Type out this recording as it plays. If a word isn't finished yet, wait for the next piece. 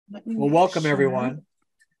Well, welcome everyone.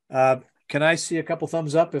 Can I see a couple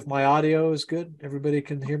thumbs up if my audio is good? Everybody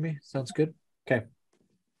can hear me? Sounds good? Okay.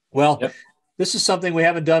 Well, Yep. this is something we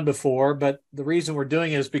haven't done before, but the reason we're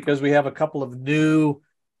doing it is because we have a couple of new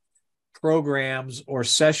programs or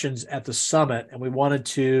sessions at the summit, and we wanted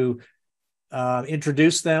to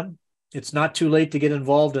introduce them. It's not too late to get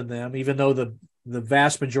involved in them, even though the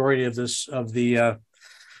vast majority of the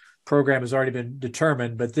program has already been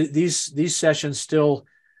determined. But these sessions still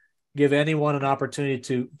give anyone an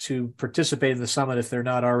opportunity to participate in the summit if they're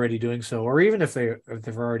not already doing so, or even if they're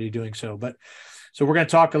already doing so. But so we're going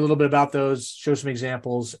to talk a little bit about those, show some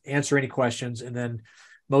examples, answer any questions, and then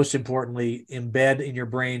most importantly, embed in your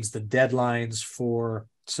brains the deadlines for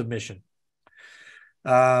submission.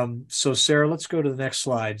 So Sarah, let's go to the next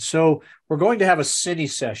slide. So we're going to have a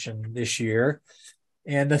Cine-Session this year,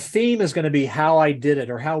 and the theme is going to be how I did it,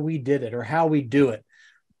 or how we did it, or how we do it.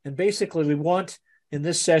 And basically we want in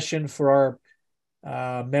this session for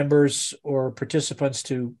our members or participants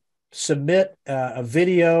to submit a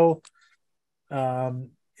video.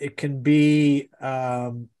 It can be,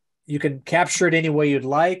 you can capture it any way you'd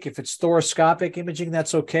like. If it's thoracoscopic imaging,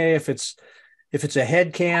 that's okay. If it's a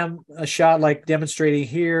head cam, a shot like demonstrating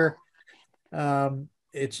here,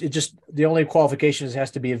 it just, the only qualification is it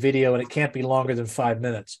has to be a video and it can't be longer than 5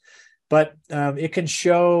 minutes. But it can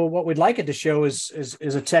show, what we'd like it to show is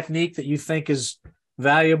a technique that you think is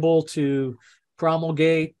valuable to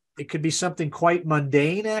promulgate. It could be something quite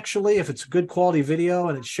mundane, actually, if it's a good quality video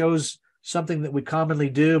and it shows something that we commonly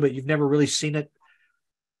do, but you've never really seen it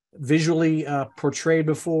visually portrayed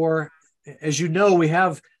before. As you know, we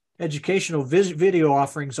have educational video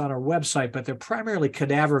offerings on our website, but they're primarily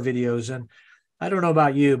cadaver videos. And I don't know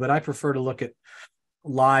about you, but I prefer to look at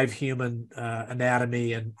live human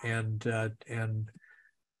anatomy, and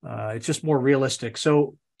it's just more realistic.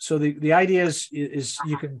 So the idea is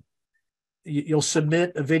you'll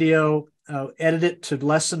submit a video, edit it to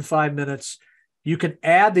less than 5 minutes. You can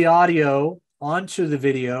add the audio onto the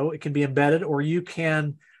video. It can be embedded, or you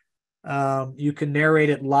can narrate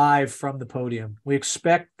it live from the podium. We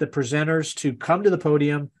expect the presenters to come to the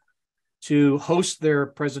podium to host their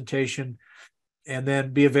presentation and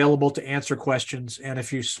then be available to answer questions. And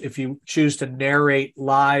if you choose to narrate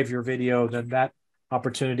live your video, then that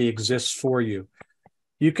opportunity exists for you.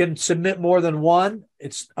 You can submit more than one.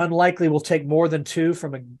 It's unlikely we'll take more than two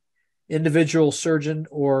from an individual surgeon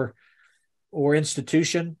or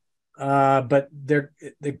institution, but there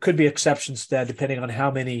could be exceptions to that depending on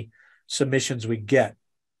how many submissions we get.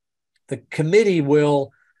 The committee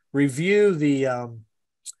will review the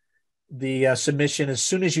submission as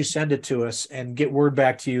soon as you send it to us and get word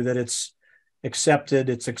back to you that it's accepted,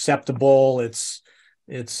 it's acceptable, it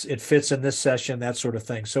fits in this session, that sort of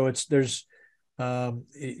thing. So what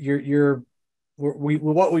we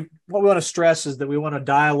want to stress is that we want to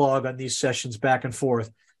dialogue on these sessions back and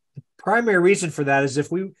forth. The primary reason for that is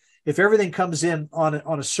if everything comes in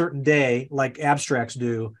on a certain day, like abstracts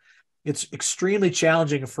do, it's extremely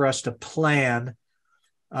challenging for us to plan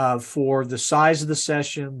for the size of the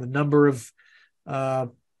session, the number of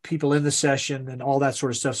people in the session, and all that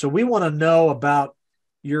sort of stuff. So we want to know about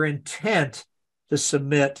your intent to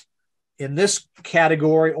submit in this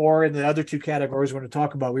category or in the other two categories we're going to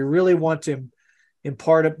talk about. We really want to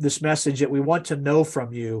impart this message that we want to know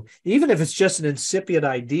from you, even if it's just an incipient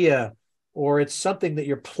idea, or it's something that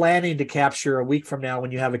you're planning to capture a week from now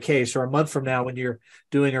when you have a case, or a month from now when you're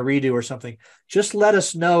doing a redo or something. Just let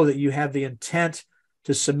us know that you have the intent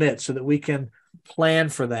to submit so that we can plan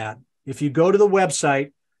for that. If you go to the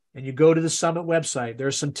website and you go to the Summit website,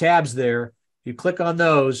 there's some tabs there. You click on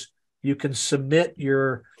those, you can submit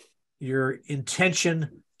your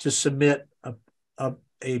intention to submit a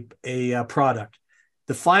product.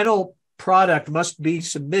 The final product must be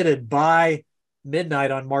submitted by midnight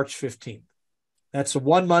on March 15th. That's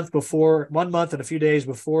 1 month and a few days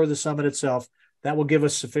before the summit itself. That will give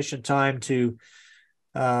us sufficient time to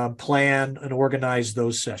plan and organize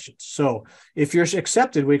those sessions. So if you're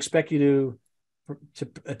accepted, we expect you to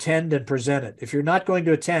attend and present it. If you're not going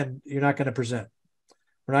to attend, you're not going to present.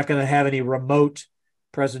 We're not going to have any remote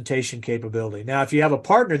presentation capability. Now, if you have a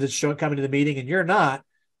partner that's coming to the meeting and you're not,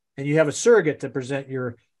 and you have a surrogate to present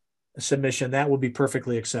your submission, that will be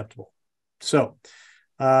perfectly acceptable. So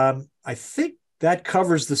I think that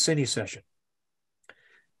covers the Cine-Session.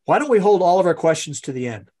 Why don't we hold all of our questions to the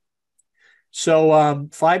end? So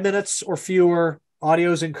 5 minutes or fewer,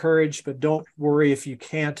 audio is encouraged, but don't worry if you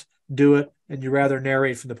can't do it and you'd rather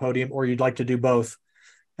narrate from the podium, or you'd like to do both.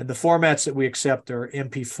 And the formats that we accept are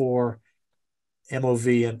MP4,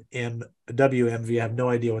 MOV, and WMV. I have no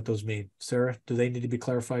idea what those mean. Sarah, do they need to be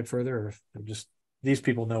clarified further, or just These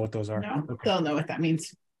people know what those are. No, okay. They'll know what that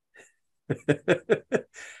means.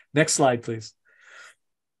 Next slide, please.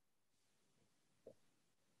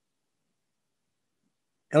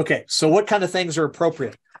 Okay, so what kind of things are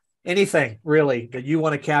appropriate? Anything really that you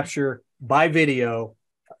want to capture by video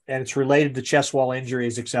and it's related to chest wall injury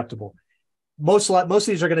is acceptable. Most of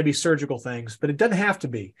these are going to be surgical things, but it doesn't have to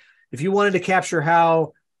be. If you wanted to capture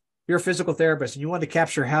how you're a physical therapist and you want to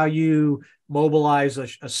capture how you mobilize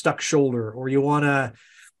a stuck shoulder, or you want to,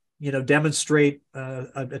 demonstrate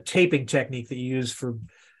a taping technique that you use for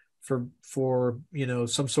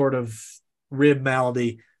some sort of rib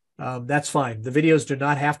malady, that's fine. The videos do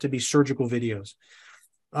not have to be surgical videos.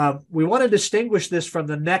 We want to distinguish this from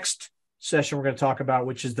the next session we're going to talk about,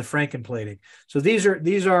 which is the frankenplating. So these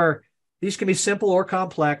can be simple or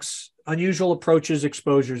complex, unusual approaches,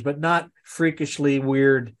 exposures, but not freakishly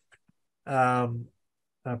weird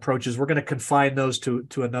approaches. We're going to confine those to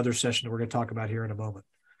another session that we're going to talk about here in a moment.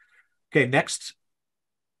 Okay, next,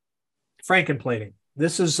 frankenplating.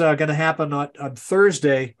 This is going to happen on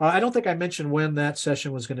Thursday. I don't think I mentioned when that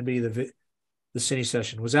session was going to be, the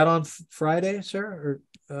Cine-Session. Was that on Friday, sir?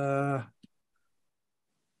 Or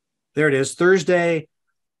there it is, Thursday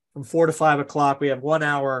from 4 to 5 o'clock. We have 1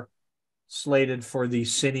 hour slated for the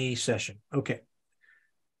Cine-Session. Okay,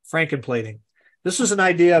 frankenplating. This was an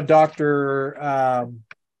idea of Dr.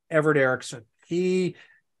 Everett Erickson. He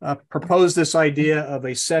proposed this idea of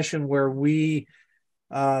a session where we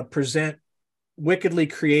present wickedly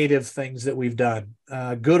creative things that we've done,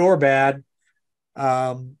 good or bad.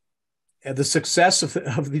 And the success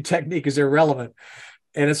of the technique is irrelevant.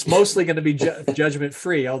 And it's mostly going to be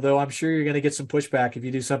judgment-free, although I'm sure you're going to get some pushback if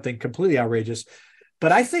you do something completely outrageous.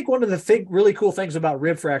 But I think one of the really cool things about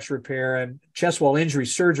rib fracture repair and chest wall injury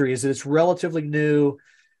surgery is that it's relatively new.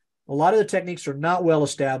 A lot of the techniques are not well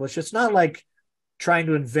established. It's not like trying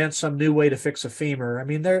to invent some new way to fix a femur. I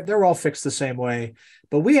mean, they're all fixed the same way.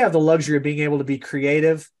 But we have the luxury of being able to be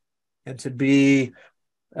creative and to be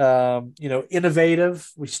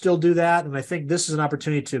innovative. We still do that. And I think this is an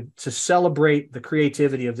opportunity to celebrate the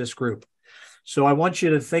creativity of this group. So I want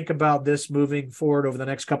you to think about this moving forward over the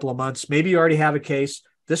next couple of months. Maybe you already have a case.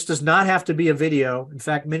 This does not have to be a video. In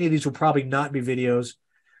fact, many of these will probably not be videos.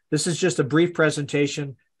 This is just a brief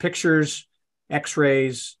presentation, pictures,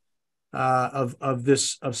 x-rays of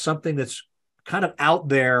something that's kind of out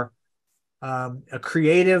there, a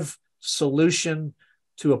creative solution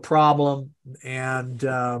to a problem, and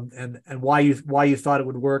why you thought it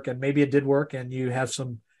would work, and maybe it did work, and you have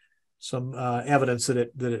some evidence that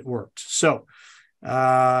it worked. So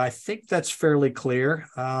I think that's fairly clear.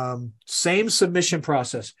 Same submission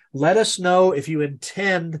process. Let us know if you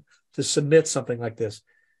intend to submit something like this,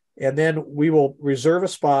 and then we will reserve a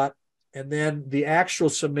spot, and then the actual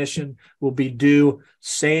submission will be due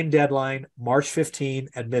same deadline, March 15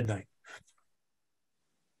 at midnight.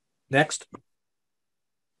 Next.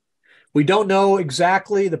 We don't know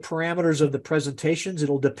exactly the parameters of the presentations.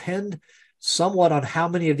 It'll depend somewhat on how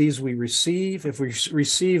many of these we receive. If we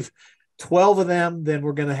receive 12 of them, then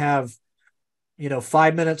we're going to have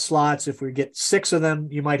 5-minute slots. If we get 6 of them,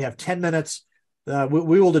 you might have 10 minutes.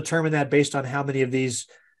 We will determine that based on how many of these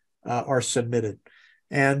are submitted.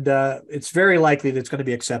 And it's very likely that it's going to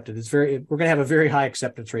be accepted. We're going to have a very high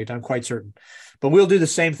acceptance rate, I'm quite certain. But we'll do the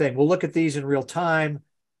same thing. We'll look at these in real time,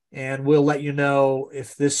 and we'll let you know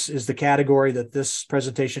if this is the category that this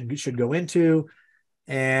presentation should go into.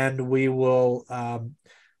 And we'll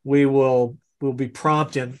be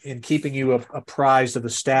prompt in keeping you apprised of the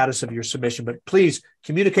status of your submission. But please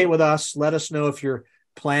communicate with us. Let us know if you're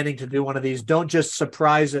planning to do one of these. Don't just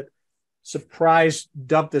surprise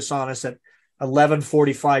dump this on us at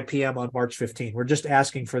 11:45 p.m. on March 15. We're just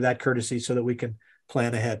asking for that courtesy so that we can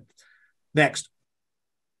plan ahead. Next,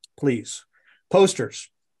 please. Posters.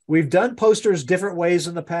 We've done posters different ways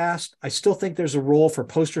in the past. I still think there's a role for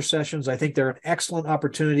poster sessions. I think they're an excellent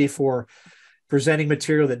opportunity for presenting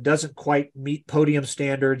material that doesn't quite meet podium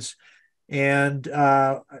standards. And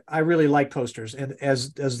I really like posters, and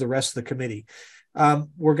as the rest of the committee.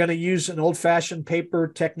 We're going to use an old-fashioned paper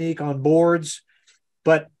technique on boards,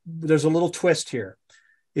 but there's a little twist here.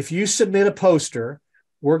 If you submit a poster,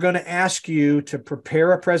 we're going to ask you to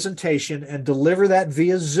prepare a presentation and deliver that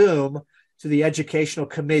via Zoom to the educational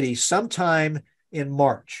committee sometime in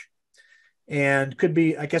March. And could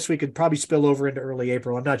be, I guess we could probably spill over into early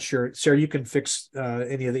April. I'm not sure. Sarah, you can fix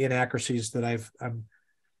any of the inaccuracies that I'm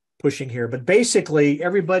pushing here. But basically,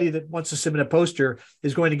 everybody that wants to submit a poster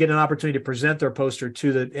is going to get an opportunity to present their poster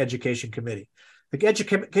to the education committee. The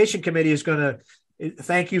education committee is going to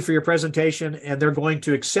thank you for your presentation, and they're going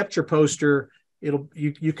to accept your poster. You'll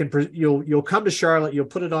come to Charlotte, you'll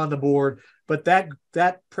put it on the board, but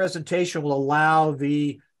that presentation will allow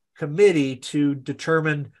the committee to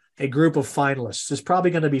determine a group of finalists. There's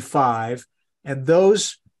probably going to be 5, and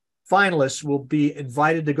those finalists will be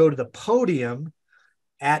invited to go to the podium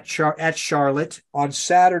at Charlotte on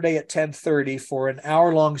Saturday at 10:30 for an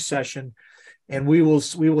hour-long session, and we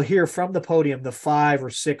will hear from the podium the 5 or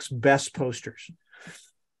 6 best posters.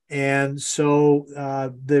 And so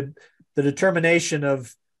the determination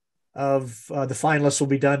of the finalists will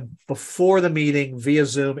be done before the meeting via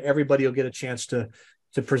Zoom. Everybody will get a chance to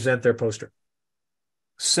present their poster.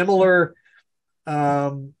 Similar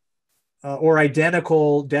or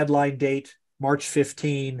identical deadline date, March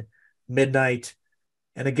 15, midnight.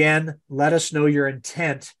 And again, let us know your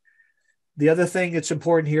intent. The other thing that's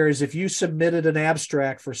important here is if you submitted an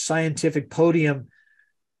abstract for scientific podium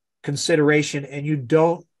consideration and you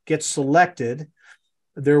don't get selected,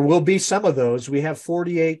 there will be some of those. We have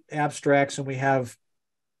 48 abstracts and we have,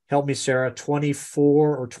 help me, Sarah,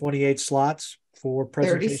 24 or 28 slots for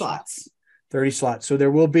presentation. 30 slots. 30 slots. So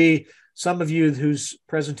there will be some of you whose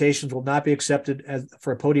presentations will not be accepted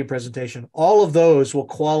for a podium presentation. All of those will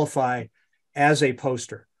qualify as a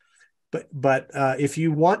poster. But if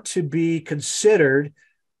you want to be considered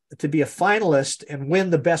to be a finalist and win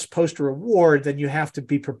the best poster award, then you have to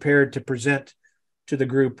be prepared to present to the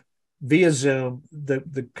group via Zoom,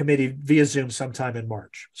 the committee via Zoom sometime in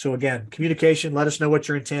March. So again, communication, let us know what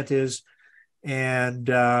your intent is, and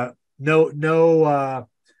no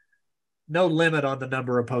limit on the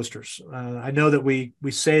number of posters. I know that we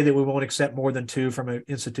say that we won't accept more than 2 from an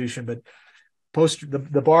institution, but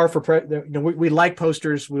the bar for we like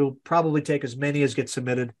posters. We'll probably take as many as get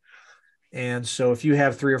submitted, and so if you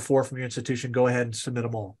have 3 or 4 from your institution, go ahead and submit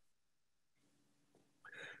them all.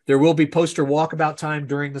 There will be poster walkabout time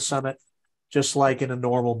during the summit, just like in a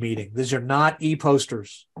normal meeting. These are not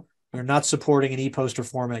e-posters. You're not supporting an e-poster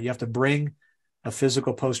format. You have to bring a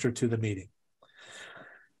physical poster to the meeting.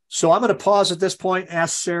 So I'm going to pause at this point,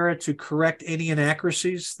 ask Sarah to correct any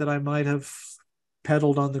inaccuracies that I might have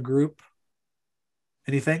peddled on the group.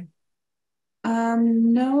 Anything?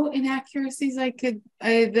 No inaccuracies that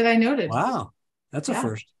I noted. Wow, that's a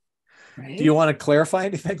first. Right. Do you want to clarify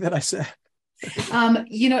anything that I said?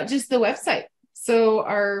 Just the website. So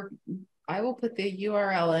I will put the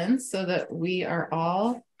URL in so that we are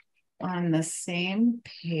all on the same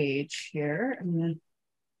page here. I'm going to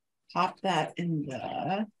pop that in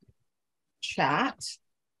the chat,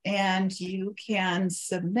 and you can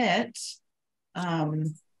submit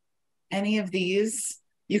any of these.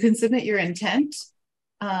 You can submit your intent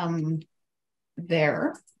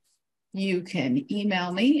there. You can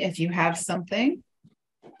email me if you have something.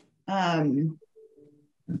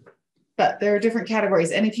 But there are different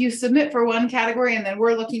categories. And if you submit for one category and then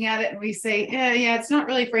we're looking at it and we say, yeah, it's not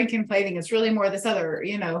really frankenplating, it's really more this other,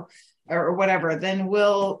 or whatever, then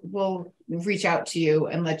we'll reach out to you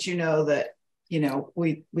and let you know that,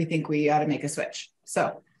 we think we ought to make a switch.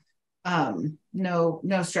 So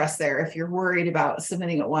no stress there. If you're worried about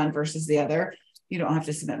submitting it one versus the other, you don't have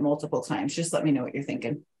to submit multiple times. Just let me know what you're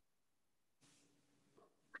thinking.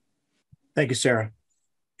 Thank you, Sarah.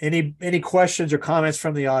 Any questions or comments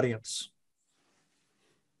from the audience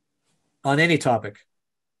on any topic?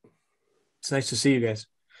 It's nice to see you guys.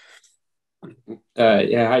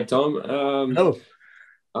 Yeah, hi, Tom. Hello.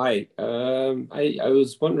 Hi. I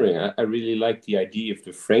was wondering, I really like the idea of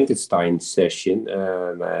the Frankenstein session.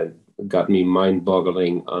 Got me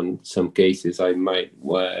mind-boggling on some cases I might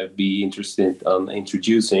be interested in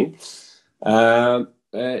introducing.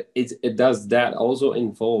 Does that also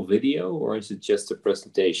involve video, or is it just a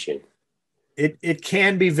presentation? It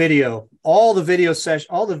can be video. All the video session,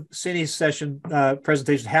 all the Cine-Session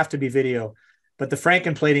presentations have to be video, but the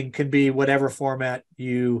frankenplating can be whatever format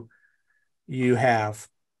you have.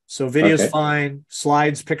 So video is fine.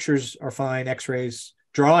 Slides, pictures are fine. X-rays,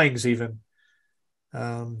 drawings even.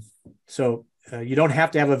 So you don't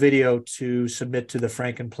have to have a video to submit to the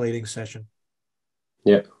frankenplating session.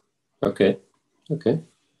 Yeah. Okay.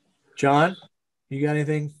 John, you got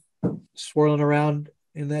anything swirling around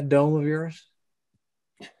in that dome of yours?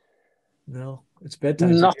 No, it's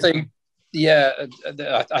bedtime. Nothing. Yeah,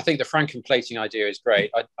 I think the frankenplating idea is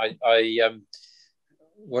great.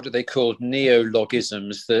 What are they called?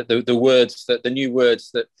 Neologisms. The words the new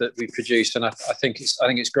words that we produce, and I think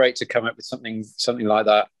it's great to come up with something like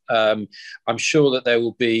that. I'm sure that there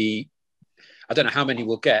will be. I don't know how many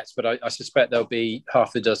we'll get, but I suspect there'll be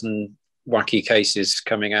half a dozen wacky cases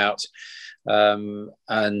coming out, and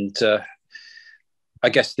I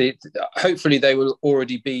guess hopefully they will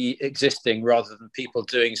already be existing rather than people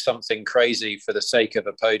doing something crazy for the sake of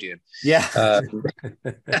a podium. Yeah,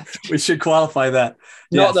 we should qualify that.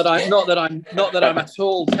 Not that I'm at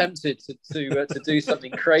all tempted to do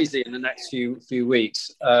something crazy in the next few weeks.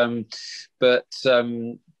 But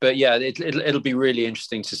yeah, it'll be really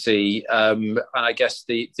interesting to see. And I guess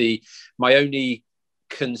my only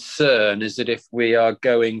concern is that if we are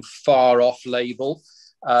going far off label,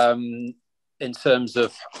 in terms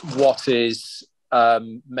of what is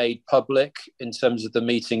made public in terms of the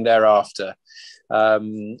meeting thereafter,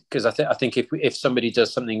 because I think if somebody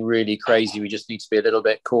does something really crazy, we just need to be a little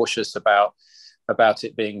bit cautious about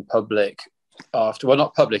it being public after. Well,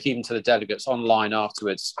 not public, even to the delegates, online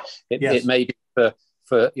afterwards. It may be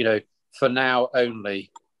for now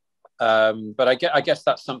only. But I guess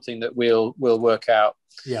that's something that we'll work out.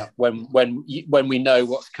 Yeah. When we know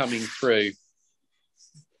what's coming through.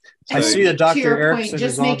 I see that Dr. Erickson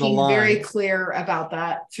just is on the line. Very clear about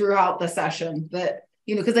that throughout the session, that,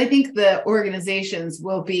 because I think the organizations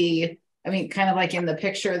will be, kind of like in the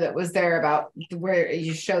picture that was there about where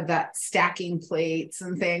you showed that stacking plates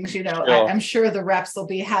and things, Sure. I'm sure the reps will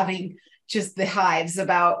be having just the hives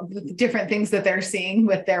about different things that they're seeing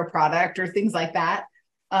with their product or things like that.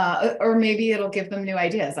 Or maybe it'll give them new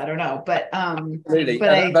ideas. I don't know, but really, but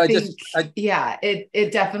I think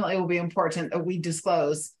it definitely will be important that we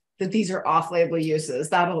disclose that these are off-label uses.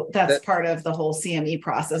 That's part of the whole CME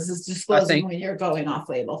process, is disclosing when you're going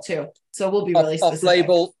off-label too. So we'll be really specific.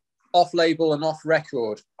 Off-label and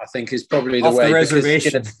off-record, I think, is probably the off way. The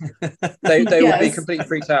reservation. They will be completely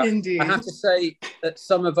freaked out. Indeed. I have to say that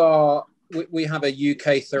some of we have a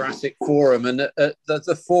UK thoracic forum, and at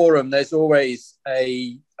the forum there's always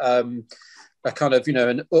a kind of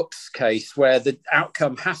an oops case where the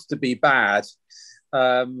outcome has to be bad.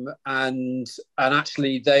 And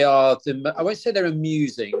actually they are I won't say they're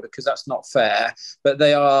amusing, because that's not fair, but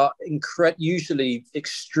they are usually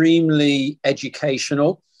extremely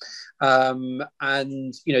educational,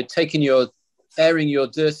 and airing your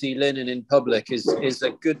dirty linen in public is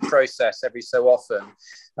a good process every so often.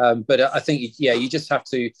 But I think you just have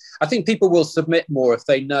to, I think people will submit more if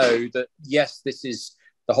they know that, yes, this is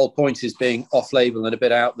the whole point, is being off label and a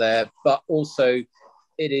bit out there, but also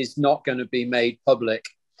it is not going to be made public.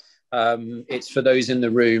 It's for those in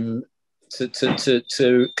the room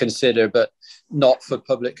to consider, but not for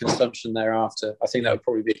public consumption thereafter. I think that would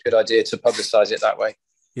probably be a good idea to publicize it that way.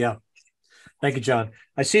 Yeah. Thank you, John.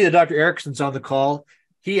 I see that Dr. Erickson's on the call.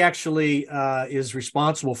 He actually is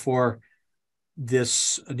responsible for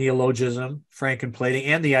this neologism, frankenplating,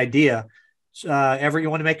 and the idea. Ever,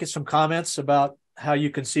 you want to make some comments about how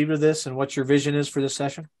you conceived of this and what your vision is for this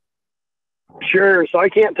session? Sure. So I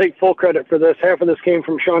can't take full credit for this. Half of this came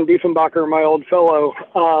from Sean Diefenbacher, my old fellow,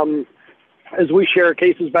 as we share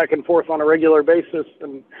cases back and forth on a regular basis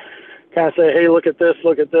and kind of say, hey, look at this,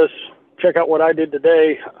 check out what I did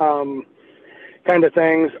today, kind of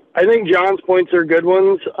things. I think John's points are good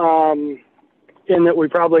ones, in that we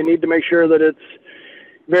probably need to make sure that it's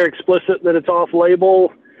very explicit that it's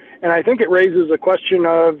off-label. And I think it raises a question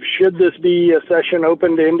of, should this be a session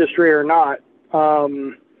open to industry or not?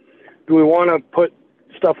 Do we want to put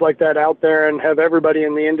stuff like that out there and have everybody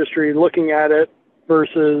in the industry looking at it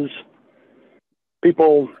versus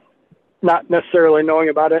people not necessarily knowing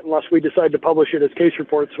about it unless we decide to publish it as case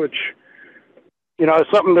reports, which, is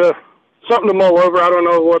something to mull over. I don't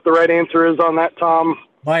know what the right answer is on that, Tom.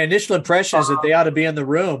 My initial impression is that they ought to be in the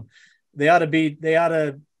room. Maybe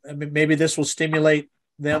this will stimulate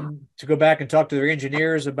them to go back and talk to their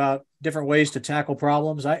engineers about different ways to tackle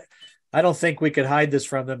problems. I don't think we could hide this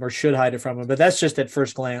from them or should hide it from them, but that's just at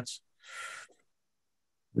first glance.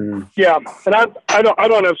 Yeah. And I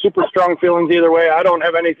don't have super strong feelings either way. I don't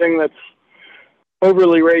have anything that's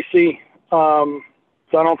overly racy. So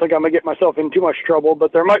I don't think I'm gonna get myself in too much trouble,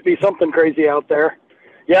 but there might be something crazy out there.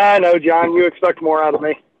 Yeah, I know, John, you expect more out of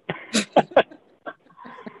me.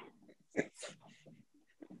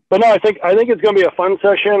 But no, I think it's going to be a fun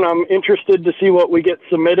session. I'm interested to see what we get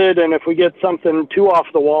submitted, and if we get something too off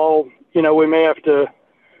the wall, we may have to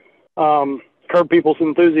curb people's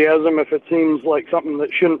enthusiasm if it seems like something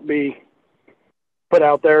that shouldn't be put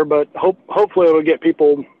out there. But hopefully it will get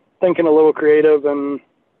people thinking a little creative, and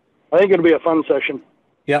I think it'll be a fun session.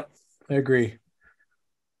 Yep, I agree.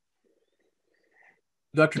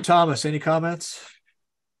 Dr. Thomas, any comments?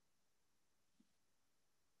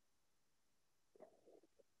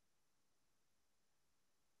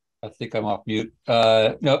 I think I'm off mute.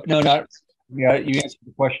 No, not. Yeah, you answered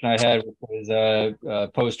the question I had, which was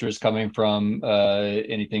posters coming from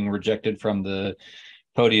anything rejected from the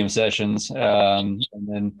podium sessions, and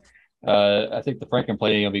then I think the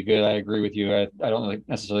frankenplating will be good. I agree with you. I don't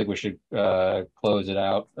necessarily think we should close it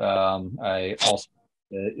out. I also,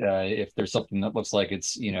 if there's something that looks like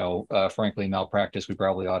it's, frankly malpractice, we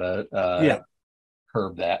probably ought to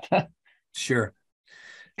curb that. Sure.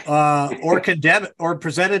 Or condemn it, or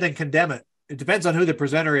present it and condemn it. It depends on who the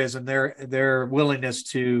presenter is and their willingness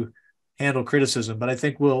to handle criticism. But I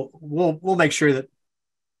think we'll make sure that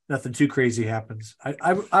nothing too crazy happens.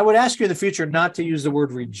 I would ask you in the future not to use the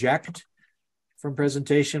word reject from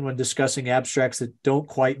presentation when discussing abstracts that don't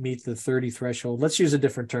quite meet the 30 threshold. Let's use a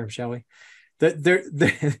different term, shall we?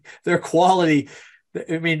 Their quality.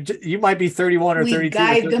 I mean, you might be 31 or 32. We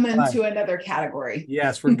guide them into another category.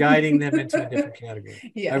 Yes, we're guiding them into a different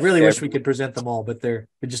category. Yes. I really wish we could present them all, but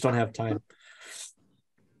we just don't have time.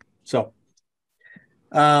 So,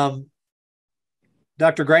 Dr.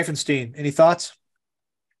 Greifenstein, any thoughts?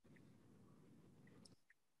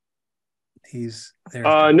 He's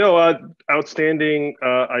there. No, outstanding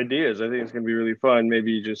ideas. I think it's going to be really fun.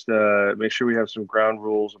 Maybe just make sure we have some ground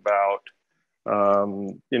rules about,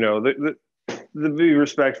 the be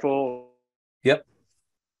respectful. Yep.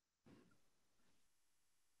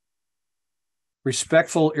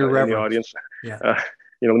 Respectful, irreverent. In the audience. Yeah.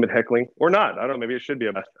 Limit heckling or not. I don't know. Maybe it should be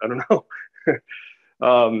a mess. I don't know.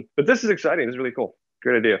 But this is exciting. This is really cool.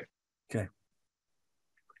 Great idea. Okay.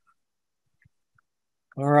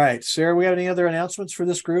 All right, Sarah, we have any other announcements for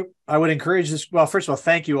this group? I would encourage this. Well, first of all,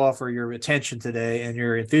 thank you all for your attention today and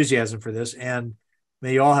your enthusiasm for this. And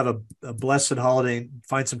may you all have a blessed holiday.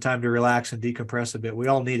 Find some time to relax and decompress a bit. We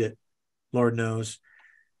all need it, Lord knows.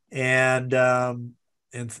 And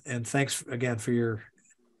thanks again for your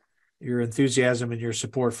enthusiasm and your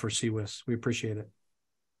support for CWIS. We appreciate it.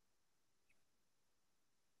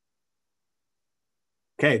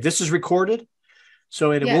 Okay, this is recorded,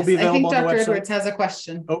 so it will be available on the website. I think Dr. Edwards has a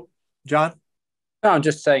question. Oh, John? No, I'm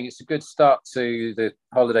just saying it's a good start to the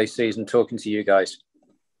holiday season talking to you guys.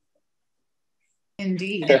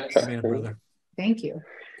 Indeed. Man, brother. Thank you.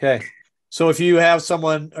 Okay, so if you have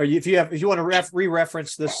someone, or if you want to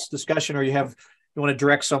re-reference this discussion, or you want to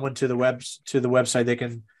direct someone to the website, they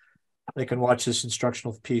can watch this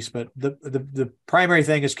instructional piece. But the primary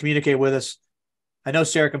thing is communicate with us. I know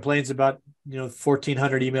Sarah complains about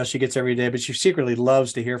 1,400 emails she gets every day, but she secretly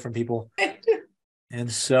loves to hear from people.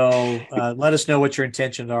 And so let us know what your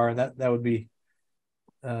intentions are, and that would be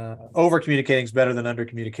over communicating is better than under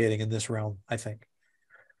communicating in this realm, I think.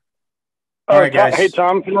 All right, guys. Hey,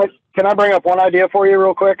 Tom, can I bring up one idea for you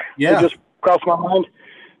real quick? Yeah. It just crossed my mind.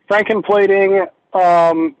 Frankenplating,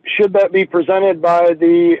 should that be presented by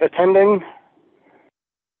the attending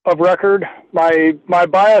of record? My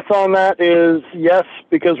bias on that is yes,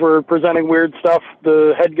 because we're presenting weird stuff.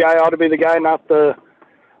 The head guy ought to be the guy, not the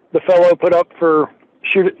fellow put up for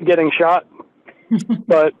getting shot.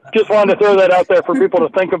 But just wanted to throw that out there for people to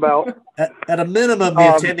think about. At a minimum,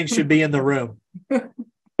 the attending should be in the room.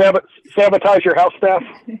 Sabotage your house staff.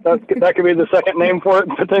 That could be the second name for it,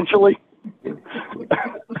 potentially.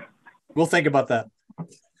 We'll think about that.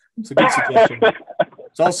 It's a good suggestion.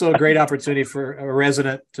 It's also a great opportunity for a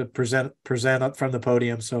resident to present up from the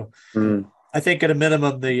podium. So I think at a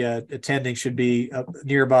minimum, the attending should be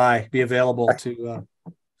nearby, be available to.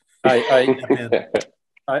 I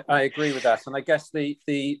agree with that, and I guess the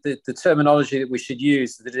terminology that we should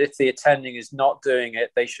use, that if the attending is not doing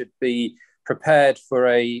it, they should be prepared for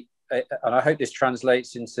and I hope this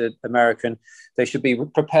translates into American, they should be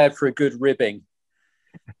prepared for a good ribbing.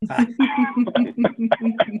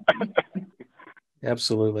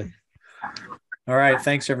 Absolutely. All right.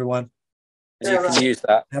 Thanks, everyone. You can use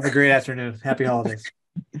that. Have a great afternoon. Happy holidays.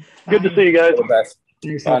 Good to see you guys. All the best.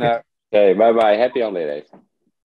 Bye now. Okay, bye-bye. Happy holidays.